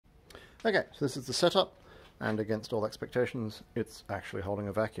Okay, so this is the setup, and against all expectations, it's actually holding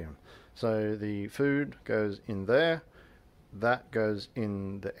a vacuum. So the food goes in there, that goes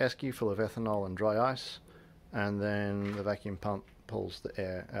in the esky full of ethanol and dry ice, and then the vacuum pump pulls the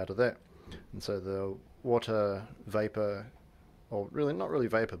air out of there. And so the water vapor, or really not really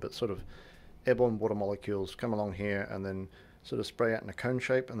vapor, but sort of airborne water molecules come along here and then sort of spray out in a cone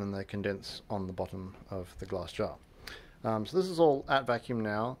shape, and then they condense on the bottom of the glass jar. So this is all at vacuum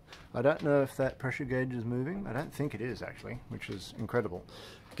now. I don't know if that pressure gauge is moving. I don't think it is actually, which is incredible,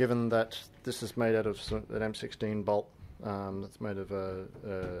 given that this is made out of an M16 bolt that's made of a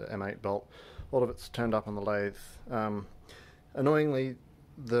M8 bolt. All of it's turned up on the lathe. Annoyingly,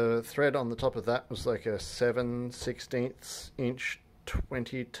 the thread on the top of that was like a 7/16 inch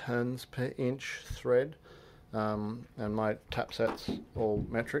 20 turns per inch thread. And my tap set's all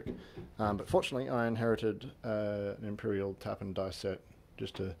metric, but fortunately I inherited an Imperial tap and die set,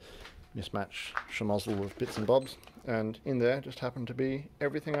 just a mismatch schmozzle of bits and bobs, and in there just happened to be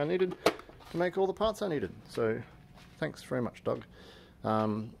everything I needed to make all the parts I needed, so thanks very much, Doug.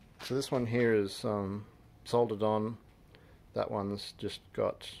 So this one here is soldered on, that one's just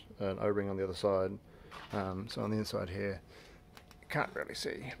got an O-ring on the other side, so on the inside here can't really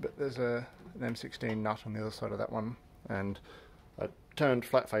see, but there's an M16 nut on the other side of that one, and I turned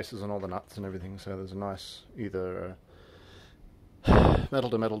flat faces on all the nuts and everything, so there's a nice either metal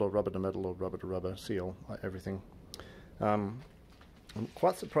to metal or rubber to metal or rubber to rubber seal, like everything. I'm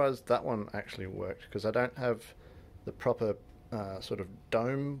quite surprised that one actually worked, because I don't have the proper sort of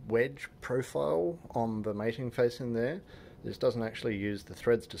dome wedge profile on the mating face in there. This doesn't actually use the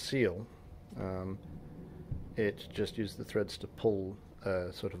threads to seal. It just used the threads to pull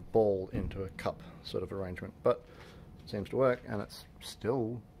a sort of ball into a cup sort of arrangement, but it seems to work, and it's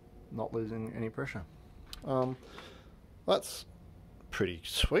still not losing any pressure. That's pretty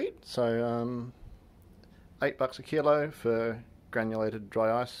sweet. So $8 a kilo for granulated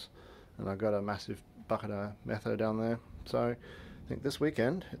dry ice, and I've got a massive bucket of metho down there. So I think this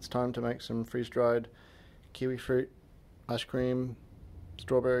weekend it's time to make some freeze-dried kiwi fruit ice cream,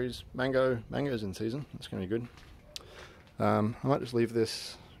 strawberries, mango's in season. That's going to be good. I might just leave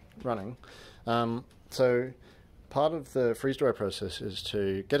this running. So part of the freeze-dry process is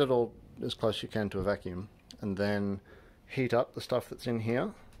to get it all as close as you can to a vacuum, and then heat up the stuff that's in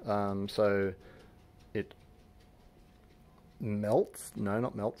here, so it melts, no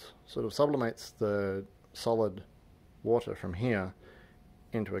not melts, sort of sublimates the solid water from here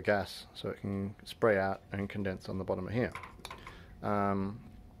into a gas, so it can spray out and condense on the bottom of here.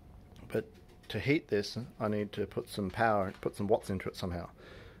 But to heat this, I need to put some power, put some watts into it somehow.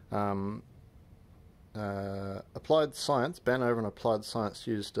 Applied Science, Ben over in Applied Science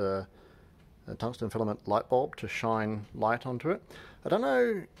used a tungsten filament light bulb to shine light onto it. I don't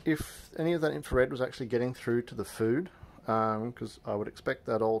know if any of that infrared was actually getting through to the food, because I would expect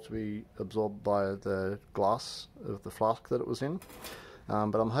that all to be absorbed by the glass of the flask that it was in.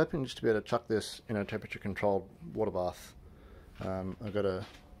 But I'm hoping just to be able to chuck this in a temperature controlled water bath. I've got a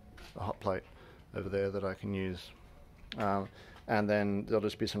hot plate over there that I can use, and then there'll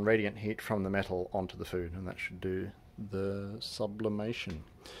just be some radiant heat from the metal onto the food, and that should do the sublimation.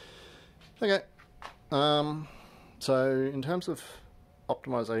 Okay, so in terms of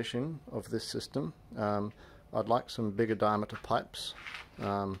optimization of this system, I'd like some bigger diameter pipes.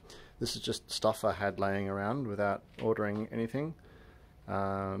 This is just stuff I had laying around without ordering anything.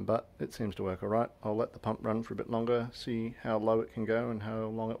 But it seems to work alright. I'll let the pump run for a bit longer, see how low it can go and how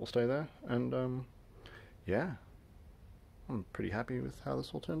long it will stay there, and yeah, I'm pretty happy with how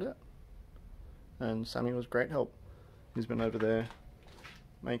this all turned out. And Sammy was great help. He's been over there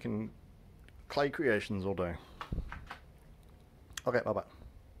making clay creations all day. Okay, bye bye.